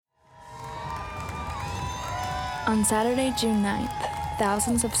On Saturday, June 9th,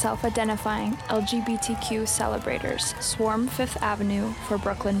 thousands of self-identifying LGBTQ celebrators swarmed Fifth Avenue for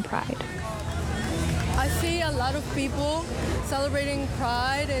Brooklyn Pride. I see a lot of people celebrating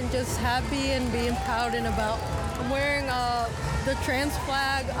Pride and just happy and being proud and about. I'm wearing the trans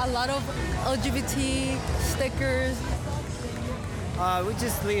flag, a lot of LGBT stickers. We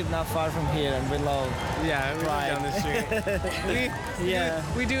just live not far from here and we love Yeah, we live down the street.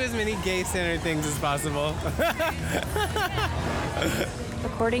 We do as many gay-centered things as possible.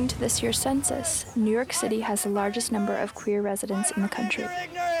 According to this year's census, New York City has the largest number of queer residents in the country.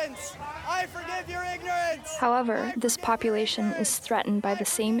 I forgive your ignorance! However, this population is threatened by the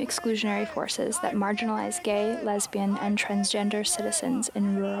same exclusionary forces that marginalize gay, lesbian, and transgender citizens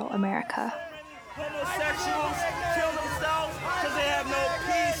in rural America. Homosexuals kill themselves because they have no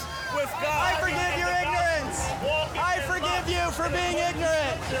peace with God. I forgive your ignorance! I forgive you for being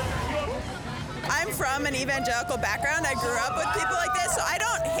ignorant! I'm from an evangelical background. I grew up with people like this, so I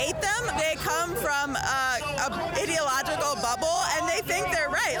don't hate them. They come from an ideological bubble, and they think they're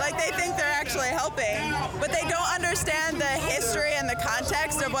right. Like, they think they're actually helping. But they don't understand the history and the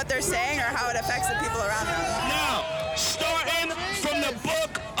context of what they're saying or how it affects the people around them. Now, starting from the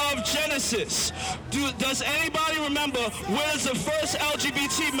book of Genesis, does anybody remember where does the first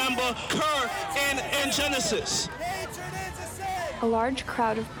LGBT member occur in Genesis? A large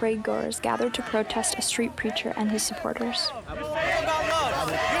crowd of parade-goers gathered to protest a street preacher and his supporters. About love.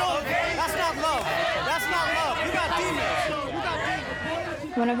 That's not love. That's not love. You got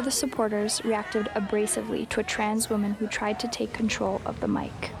demons. One of the supporters reacted abrasively to a trans woman who tried to take control of the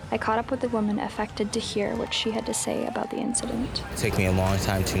mic. I caught up with the woman affected to hear what she had to say about the incident. It took me a long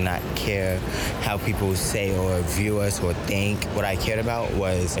time to not care how people say or view us or think. What I cared about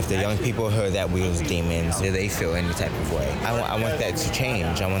was if the young people heard that we was demons, did they feel any type of way? I want that to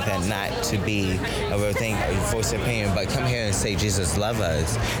change. I want that not to be a real thing, a voice of opinion, but come here and say Jesus love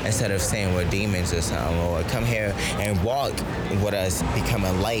us instead of saying we're demons or something, or come here and walk with us, become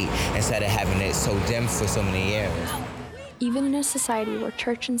a light instead of having it so dim for so many years. Even in a society where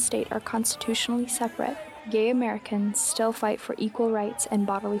church and state are constitutionally separate, gay Americans still fight for equal rights and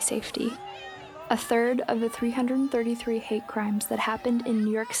bodily safety. A third of the 333 hate crimes that happened in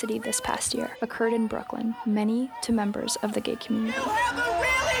New York City this past year occurred in Brooklyn, many to members of the gay community. You have a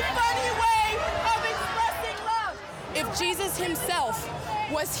really funny way of expressing love. If Jesus himself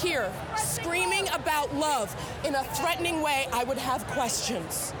was here screaming about love in a threatening way, I would have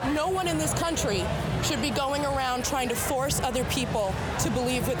questions. No one in this country should be going around trying to force other people to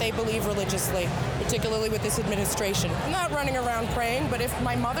believe what they believe religiously, particularly with this administration. I'm not running around praying, but if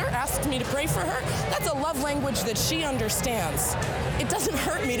my mother asked me to pray for her, that's a love language that she understands. It doesn't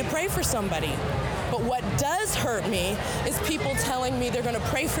hurt me to pray for somebody. But what does hurt me is people telling me they're gonna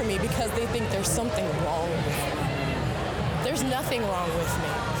pray for me because they think there's something wrong with me. There's nothing wrong with me.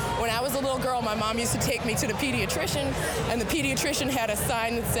 When I was a little girl, my mom used to take me to the pediatrician, and the pediatrician had a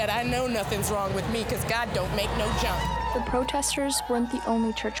sign that said, I know nothing's wrong with me because God don't make no junk. The protesters weren't the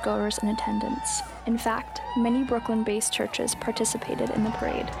only churchgoers in attendance. In fact, many Brooklyn-based churches participated in the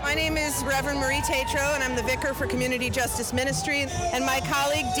parade. My name is Reverend Marie Tatro, and I'm the Vicar for Community Justice Ministry. And my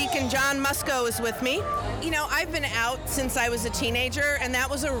colleague, Deacon John Musco, is with me. You know, I've been out since I was a teenager, and that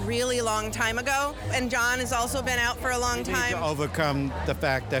was a really long time ago. And John has also been out for a long time. We need to overcome the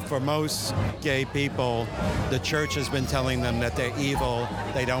fact that for most gay people, the church has been telling them that they're evil,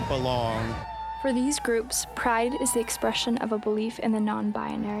 they don't belong. For these groups, Pride is the expression of a belief in the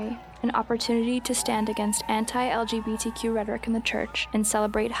non-binary, an opportunity to stand against anti-LGBTQ rhetoric in the church and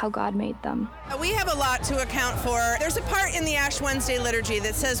celebrate how God made them. We have a lot to account for. There's a part in the Ash Wednesday liturgy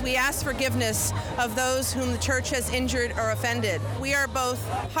that says we ask forgiveness of those whom the church has injured or offended. We are both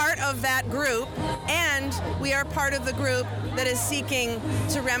part of that group and we are part of the group that is seeking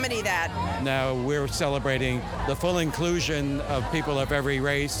to remedy that. Now we're celebrating the full inclusion of people of every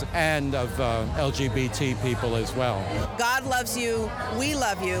race and of LGBT people as well. God loves you, we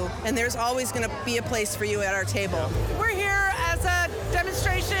love you, and there's always going to be a place for you at our table. We're here as a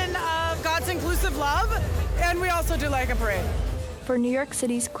demonstration of God's inclusive love, and we also do like a parade. For New York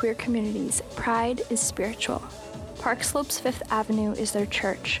City's queer communities, Pride is spiritual. Park Slope's Fifth Avenue is their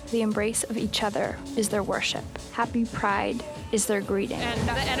church. The embrace of each other is their worship. Happy Pride is their greeting. And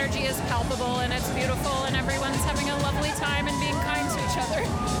the energy is palpable and it's beautiful and everyone's having a lovely time and being kind to each other.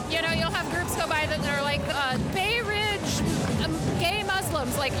 You know, you'll have groups go by that are like Bay Ridge, gay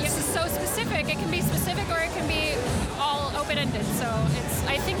Muslims. Like, this is so specific. It can be specific or it can be all open-ended. So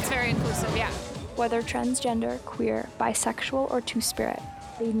I think it's very inclusive, yeah. Whether transgender, queer, bisexual, or two-spirit,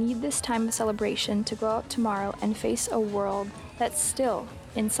 they need this time of celebration to go out tomorrow and face a world that still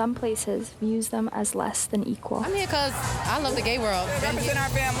in some places, views them as less than equal. I'm here because I love the gay world. I represent our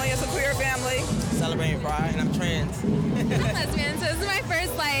family as a queer family. Celebrating Pride, and I'm trans. I'm lesbian, so this is my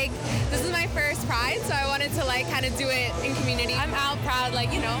first Pride, so I wanted to kind of do it in community. I'm out proud,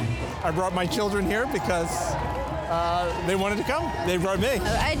 I brought my children here because they wanted to come. They brought me.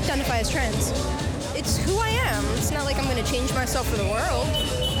 I identify as trans. It's who I am. It's not like I'm going to change myself for the world.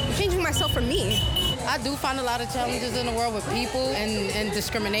 I'm changing myself for me. I do find a lot of challenges in the world with people and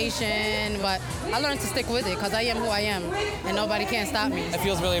discrimination, but I learned to stick with it because I am who I am, and nobody can stop me. It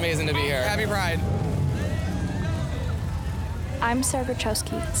feels really amazing to be here. Happy Pride. I'm Sarah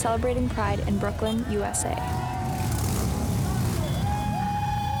Grachowski, celebrating Pride in Brooklyn, USA.